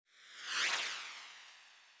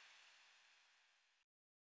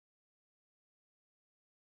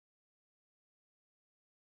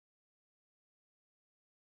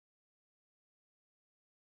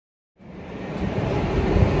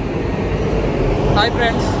Hi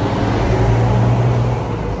friends,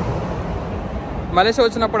 Malaysia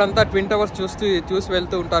వచ్చినప్పుడంతా twin towers చూసి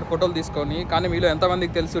వెళ్తూ ఉంటారు ఫోటోలు తీసుకొని. కానీ మీలో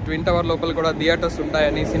ఎంతమందికి తెలుసు ట్విన్ టవర్ లోపల కూడా థియేటర్స్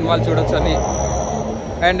ఉంటాయని, సినిమాలు చూడొచ్చని,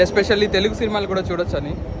 అండ్ ఎస్పెషల్లీ తెలుగు సినిమాలు కూడా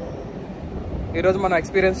చూడొచ్చని. ఈరోజు మనం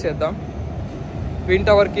ఎక్స్పీరియన్స్ చేద్దాం. ట్విన్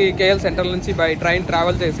టవర్కి కేఎల్ సెంట్రల్ నుంచి బై ట్రైన్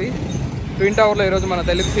ట్రావెల్ చేసి ట్విన్ టవర్లో ఈరోజు మన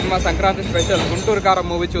తెలుగు సినిమా సంక్రాంతి స్పెషల్ గుంటూరు కారం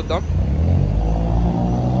మూవీ చూద్దాం.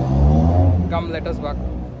 Come let us walk.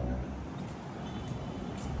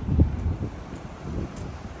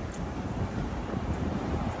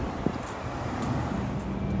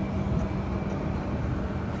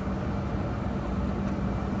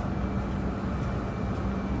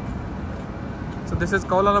 So this is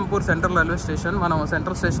Kuala Lumpur central railway station. మనం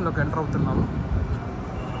సెంట్రల్ స్టేషన్లోకి ఎంటర్ అవుతున్నాము.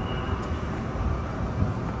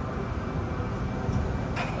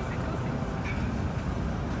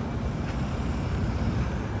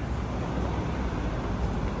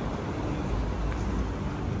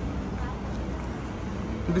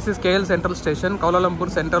 This is KL central station,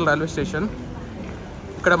 Kuala Lumpur central railway station.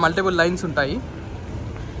 ఇక్కడ multiple lines ఉంటాయి.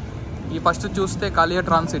 ఈ ఫస్ట్ చూస్తే కాలియా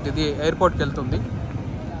ట్రాన్సిట్, ఇది ఎయిర్పోర్ట్కి వెళ్తుంది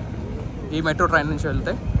ఈ మెట్రో ట్రైన్ నుంచి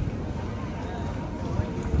వెళ్తే.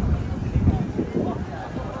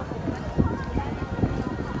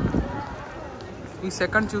 ఈ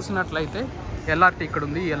సెకండ్ చూసినట్లయితే ఎల్ఆర్టీ ఇక్కడ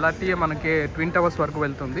ఉంది. ఈ ఎల్ఆర్టీయే మనకి ట్విన్ టవర్స్ వరకు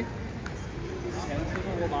వెళ్తుంది.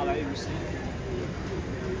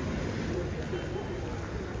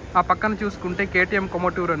 ఆ పక్కన చూసుకుంటే కేటీఎం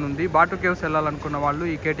కొమటూర్ అని ఉంది. బాటు కేవ్స్ వెళ్ళాలనుకున్న వాళ్ళు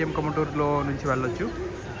ఈ కేటీఎం కొమటూర్లో నుంచి వెళ్ళొచ్చు.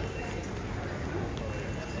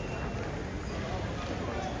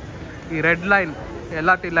 ఈ రెడ్ లైన్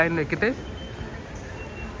ఎల్ఆర్టీ లైన్ ఎక్కితే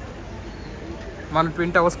మనం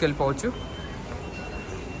ట్విన్ టవర్స్కి వెళ్ళిపోవచ్చు.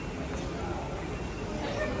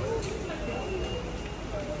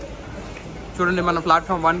 చూడండి, మనం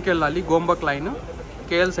ప్లాట్ఫామ్ 1కి వెళ్ళాలి. గోంబక్ లైన్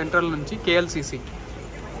కేఎల్ సెంట్రల్ నుంచి కేఎల్సిసి,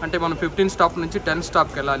 అంటే మనం 15 స్టాప్ నుంచి 10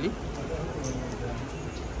 స్టాప్కి వెళ్ళాలి.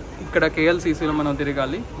 ఇక్కడ కేఎల్సిసిలో మనం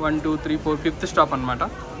తిరగాలి. 1 2 3 4 5th స్టాప్ అనమాట.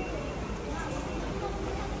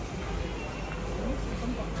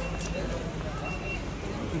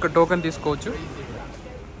 ఇంకా టోకెన్ తీసుకోవచ్చు.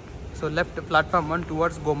 So left platform 1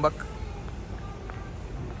 towards గోంబక్.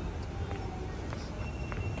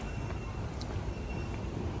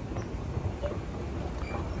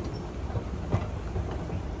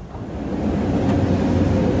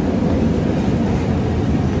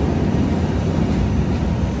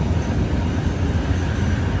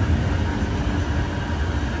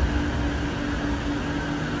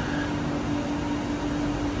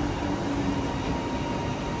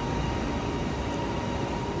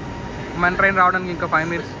 మన ట్రైన్ రావడానికి ఇంకా 5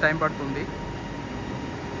 minutes టైం పడుతుంది.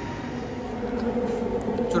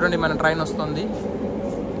 చూడండి, మన ట్రైన్ వస్తుంది.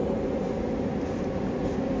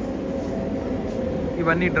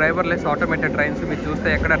 ఇవన్నీ డ్రైవర్లెస్ ఆటోమేటెడ్ ట్రైన్స్. మీరు చూస్తే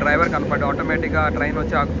ఎక్కడ డ్రైవర్ కనపడి ఆటోమేటిక్గా ట్రైన్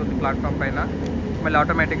వచ్చి ఆగుతుంది ప్లాట్ఫామ్ పైన. మళ్ళీ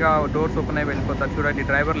ఆటోమేటిక్గా డోర్స్ ఓపెన్ అయ్యి వెళ్ళిపోతారు. చూడండి,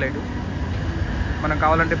 డ్రైవర్ లేడు. మనం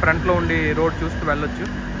కావాలంటే ఫ్రంట్లో ఉండి రోడ్ చూస్తూ వెళ్ళొచ్చు.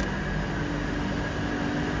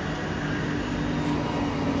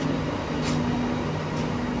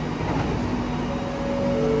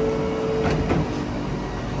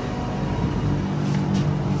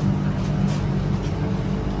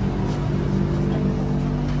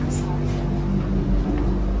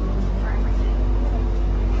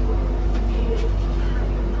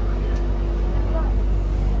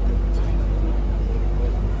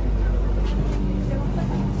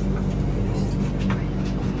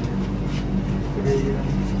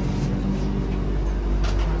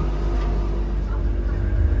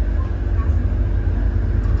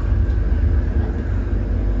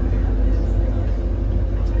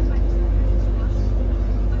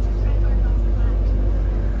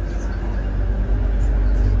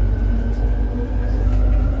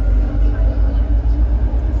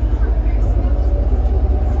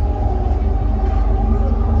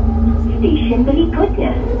 Stasiun berikutnya,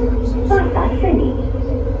 Pasar Seni.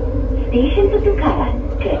 Stesen pertukaran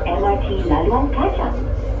ke MRT Laluan Kacang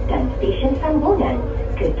dan stesen sambungan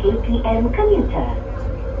ke KTM Commuter.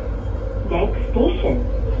 Next station,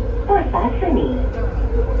 Pasar Seni.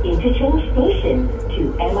 Interchange station to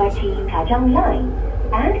MRT Kajang Line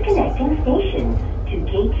and connecting station to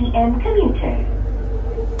KTM Commuter.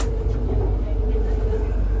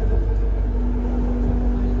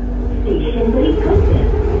 Stesen berikutnya,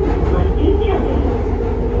 Masjid Jami.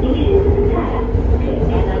 Stesen pertukaran ke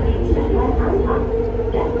MRT Laluan Ampang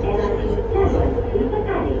dan MRT Laluan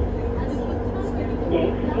Sripatali.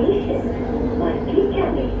 Next station, Masjid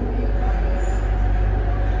Jami.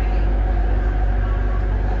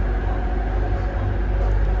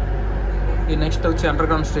 ఈ next వచ్చి under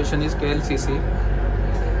ground station is KLCC.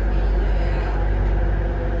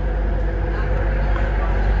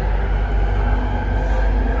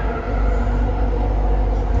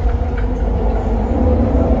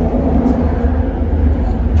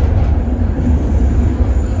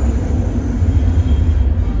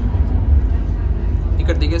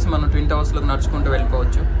 దిగేసి మనం twin టవర్స్లోకి నడుచుకుంటూ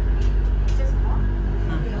వెళ్ళిపోవచ్చు.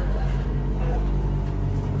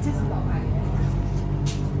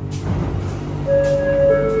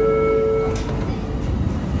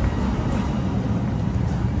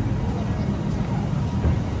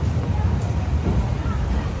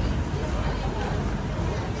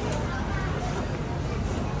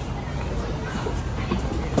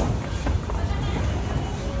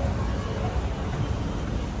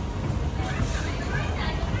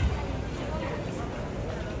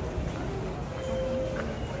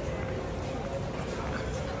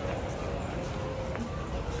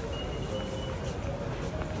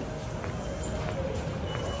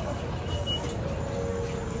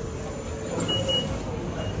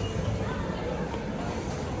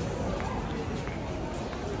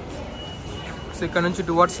 So ఇక్కడ నుంచి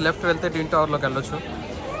towards left వెళ్తే twin టవర్లోకి వెళ్ళొచ్చు.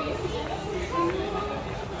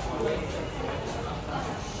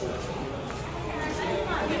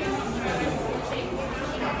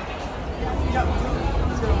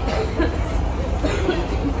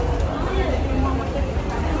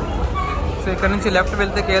 సో ఇక్కడ నుంచి లెఫ్ట్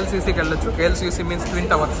వెళ్తే కేఎల్సీసీకి వెళ్ళొచ్చు. కేఎల్సీసీ means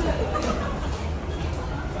twin towers.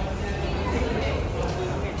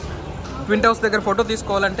 Twin towers దగ్గర ఫోటో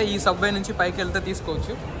తీసుకోవాలంటే ఈ సబ్వే నుంచి పైకి వెళ్తే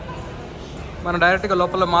తీసుకోవచ్చు. మనం డైరెక్ట్గా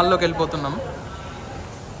లోపల మాల్లోకి వెళ్ళిపోతున్నాము.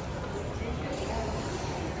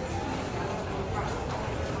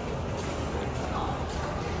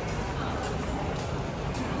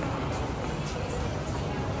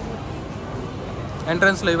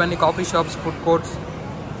 ఎంట్రన్స్లో ఇవన్నీ coffee shops, food courts,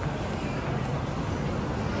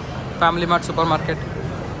 family mart, super market.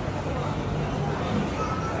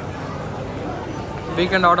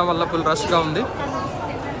 Weekend అవడం వల్ల ఫుల్ రష్గా ఉంది.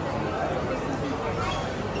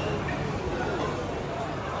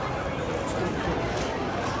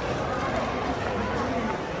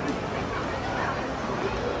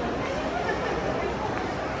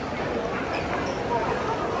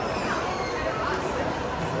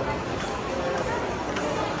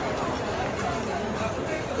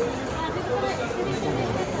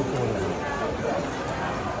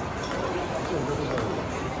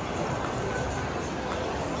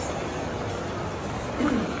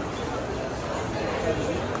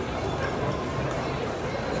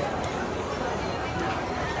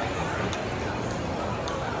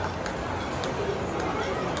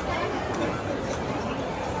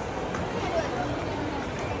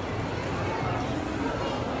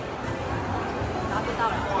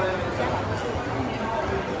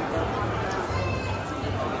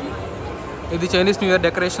 ఇది చైనీస్ న్యూ ఇయర్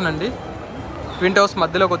డెకరేషన్ అండి. ట్విన్ టవర్స్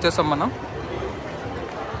మధ్యలోకి వచ్చేసాం మనం.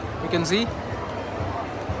 You can see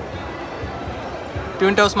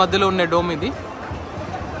twin towers మధ్యలో ఉండే డోమ్ ఇది.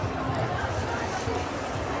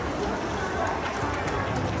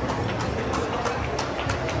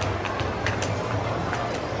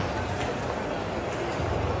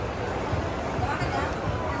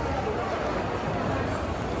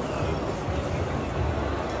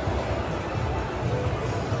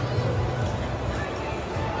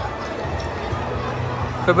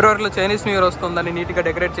 ఫిబ్రవరిలో చైనీస్ న్యూ ఇయర్ వస్తుందని నీట్గా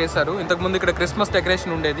డెకరేట్ చేశారు. ఇంతకుముందు ఇక్కడ క్రిస్మస్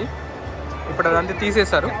డెకరేషన్ ఉండేది, ఇప్పుడు అదంతా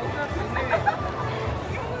తీసేశారు.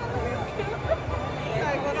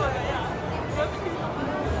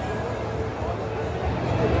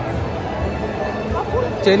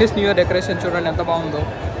 చైనీస్ న్యూ ఇయర్ డెకరేషన్ చూడండి ఎంత బాగుందో.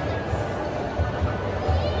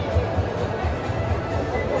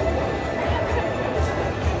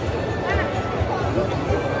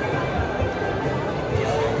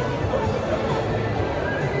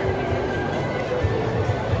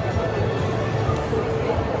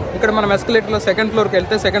 ఇక్కడ మనం ఎస్కలేటర్లో సెకండ్ ఫ్లోర్కి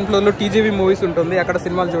వెళ్తే సెకండ్ ఫ్లోర్లో టీజీవీ మూవీస్ ఉంటుంది, అక్కడ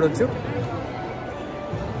సినిమాలు చూడొచ్చు.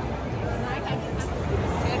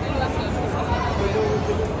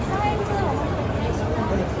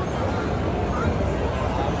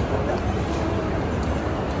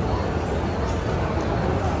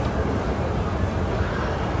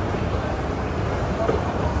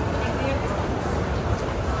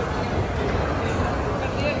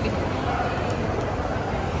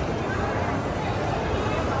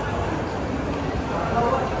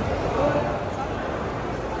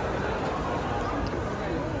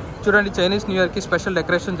 చూడండి చైనీస్ న్యూ ఇయర్కి స్పెషల్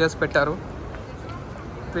డెకరేషన్ చేసి పెట్టారు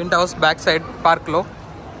ట్విన్ టవర్స్ బ్యాక్ సైడ్ పార్క్లో.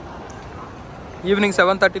 ఈవినింగ్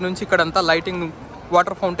 7:30 నుంచి ఇక్కడంతా లైటింగ్,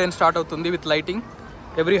 వాటర్ ఫౌంటైన్ స్టార్ట్ అవుతుంది with lighting.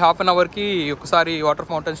 Every half an అవర్కి ఒకసారి వాటర్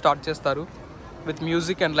ఫౌంటైన్ స్టార్ట్ చేస్తారు విత్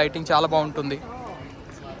మ్యూజిక్ అండ్ లైటింగ్. చాలా బాగుంటుంది.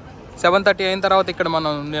 7:30 అయిన తర్వాత ఇక్కడ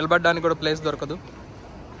మనం నిలబడడానికి కూడా ప్లేస్ దొరకదు.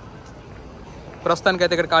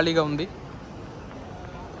 ప్రస్తుతానికైతే ఇక్కడ ఖాళీగా ఉంది.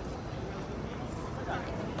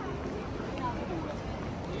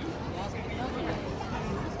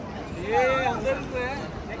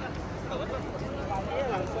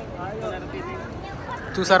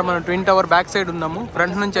 చూసారు మనం ట్విన్ టవర్ బ్యాక్ సైడ్ ఉన్నాము.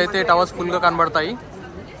 ఫ్రంట్ నుంచి అయితే టవర్స్ ఫుల్గా కనబడతాయి.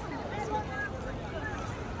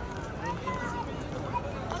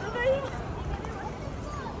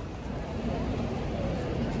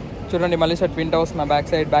 చూడండి మలేషియా ట్విన్ టవర్స్ నా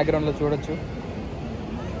బ్యాక్ సైడ్ బ్యాక్గ్రౌండ్లో చూడొచ్చు.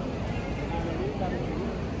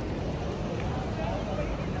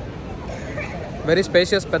 వెరీ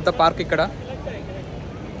స్పేషియస్ పెద్ద పార్క్. ఇక్కడ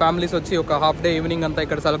ఫ్యామిలీస్ వచ్చి ఒక హాఫ్ డే ఈవినింగ్ అంతా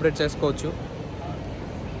ఇక్కడ సెలబ్రేట్ చేసుకోవచ్చు.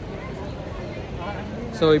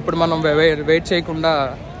 సో ఇప్పుడు మనం వెయిట్ చేయకుండా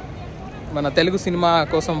మన తెలుగు సినిమా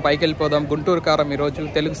కోసం పైకి వెళ్ళిపోదాం. గుంటూరు కారం ఈరోజు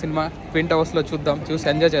తెలుగు సినిమా ట్విన్ టవర్స్లో చూద్దాం, చూసి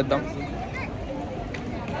ఎంజాయ్ చేద్దాం.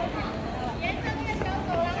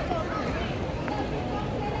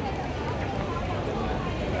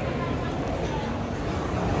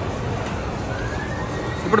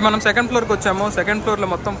 ఇప్పుడు మనం సెకండ్ ఫ్లోర్కి వచ్చాము. సెకండ్ ఫ్లోర్లో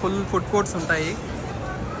మొత్తం ఫుల్ ఫుడ్ కోర్ట్స్ ఉంటాయి.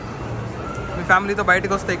 మీ ఫ్యామిలీతో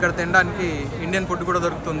బయటకు వస్తే ఇక్కడ తినడానికి ఇండియన్ ఫుడ్ కూడా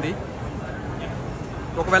దొరుకుతుంది.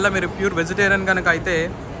 ఒకవేళ మీరు ప్యూర్ వెజిటేరియన్ కనుక అయితే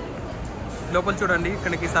లోపల చూడండి,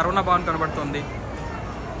 ఇక్కడికి సర్వణ భవన్ కనబడుతుంది.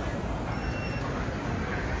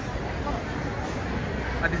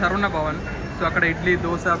 అది సర్వణ భవన్. సో అక్కడ ఇడ్లీ,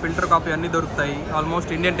 దోశ, ఫిల్టర్ కాఫీ అన్నీ దొరుకుతాయి.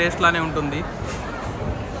 ఆల్మోస్ట్ ఇండియన్ టేస్ట్ లానే ఉంటుంది.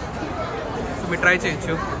 సో మీరు ట్రై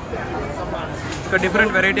చేయొచ్చు. ఇక్కడ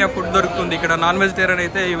డిఫరెంట్ వెరైటీ ఆఫ్ ఫుడ్ దొరుకుతుంది. ఇక్కడ నాన్ వెజిటేరియన్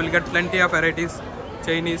అయితే you will get plenty of varieties.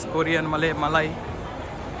 Chinese, Korean, Malay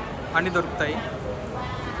అన్నీ దొరుకుతాయి.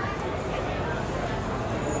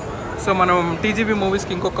 సో మనం టీజీబీ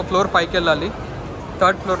మూవీస్కి ఇంకొక ఫ్లోర్ పైకి వెళ్ళాలి.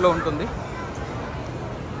 థర్డ్ ఫ్లోర్లో ఉంటుంది.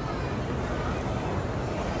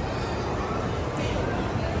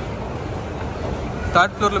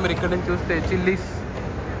 థర్డ్ ఫ్లోర్లో మీరు ఇక్కడ నుంచి చూస్తే చిల్లీస్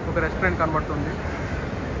ఒక రెస్టారెంట్ కనబడుతుంది.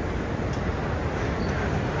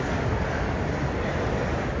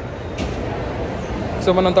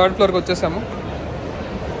 సో మనం థర్డ్ ఫ్లోర్కి వచ్చేసాము.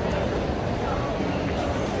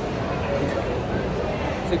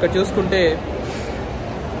 సో ఇక్కడ చూసుకుంటే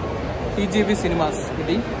టీజీబీ సినిమాస్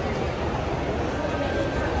ఇది.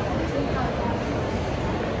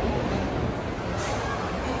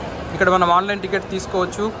 ఇక్కడ మనం ఆన్లైన్ టికెట్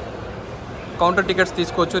తీసుకోవచ్చు, కౌంటర్ టికెట్స్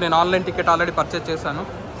తీసుకోవచ్చు. నేను ఆన్లైన్ టికెట్ ఆల్రెడీ పర్చేజ్ చేశాను.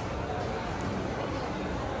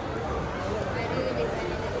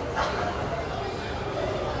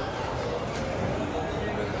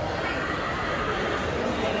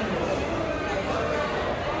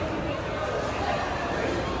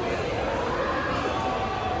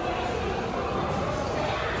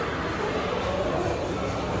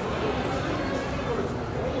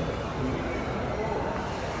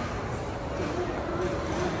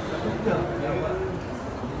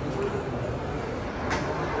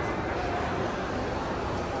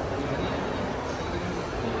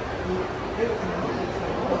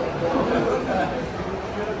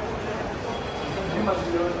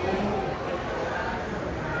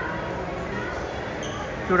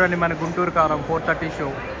 చూడండి మన గుంటూరు కారం 4:30 షో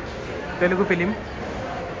తెలుగు ఫిలిం.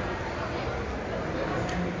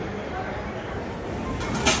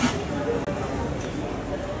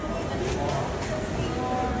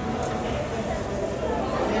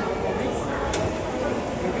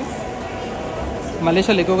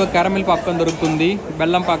 మలేషియాలో ఎక్కువగా క్యారమిల్ పాప్కార్న్ దొరుకుతుంది.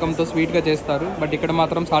 బెల్లం పాకంతో స్వీట్గా చేస్తారు. బట్ ఇక్కడ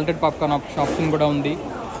మాత్రం సాల్టెడ్ పాప్కార్న్ ఆప్షన్ కూడా ఉంది.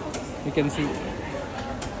 You can see.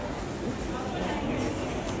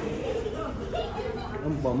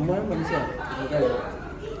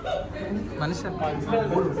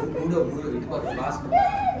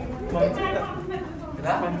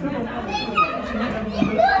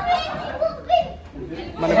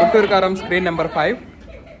 మన గుంటూరు కారం స్క్రీన్ నెంబర్ 5.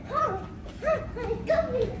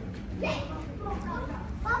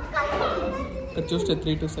 ఇక్కడ చూస్తే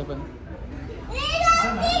 3 to 7.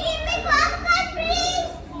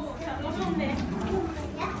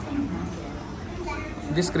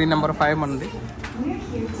 ఇది స్క్రీన్ నెంబర్ 5 మనది.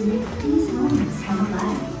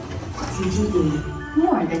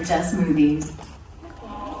 More than just movies.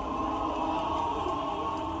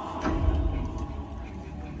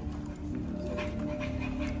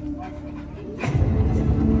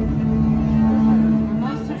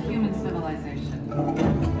 Most of human civilization.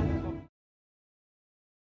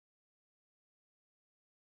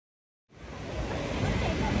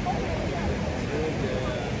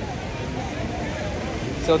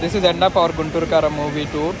 So this is end up our Guntur Karam movie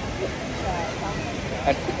tour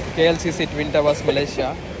at KLCC Twin Towers, Malaysia.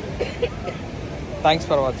 Thanks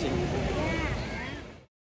for watching.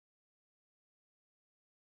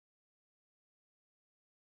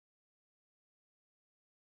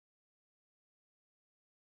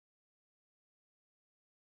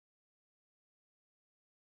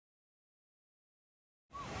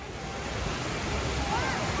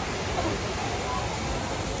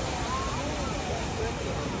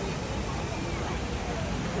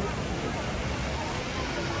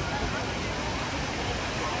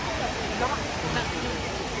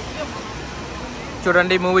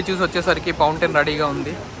 చూడండి movie చూసి వచ్చేసరికి fountain రెడీగా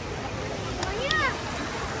ఉంది.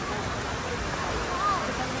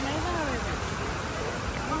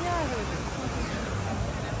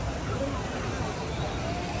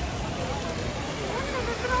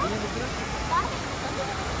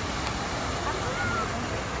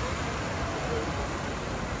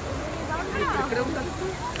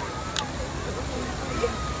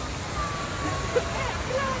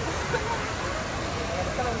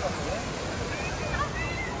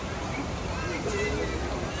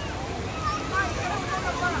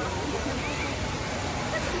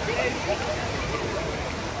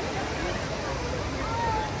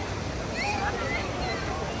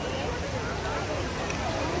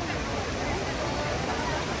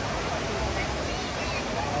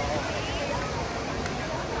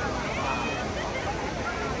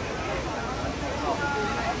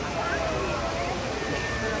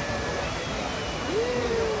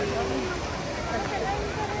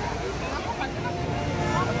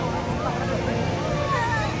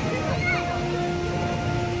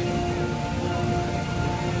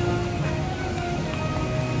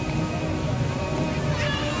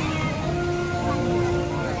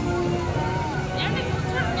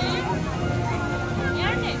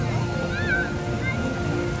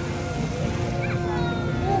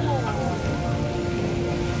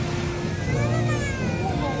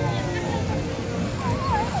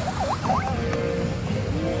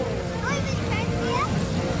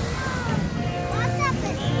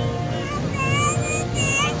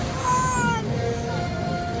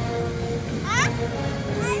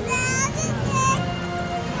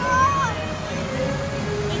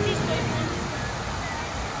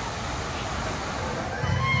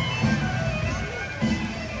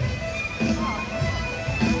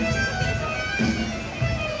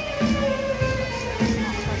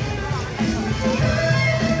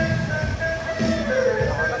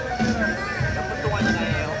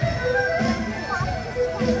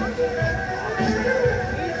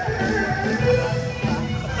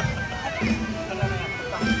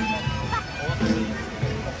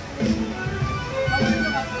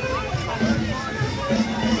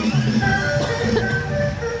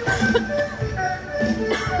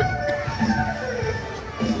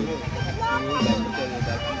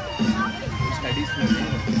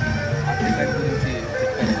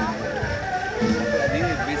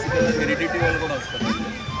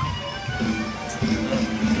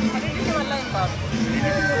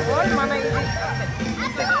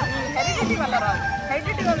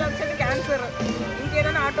 Heredity వల్ల వచ్చేది cancer,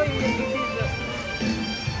 ఇంకేదైనా auto immune disease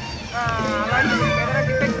అలాంటివి, ఏదైనా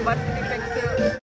డిఫెక్ట్ బర్త్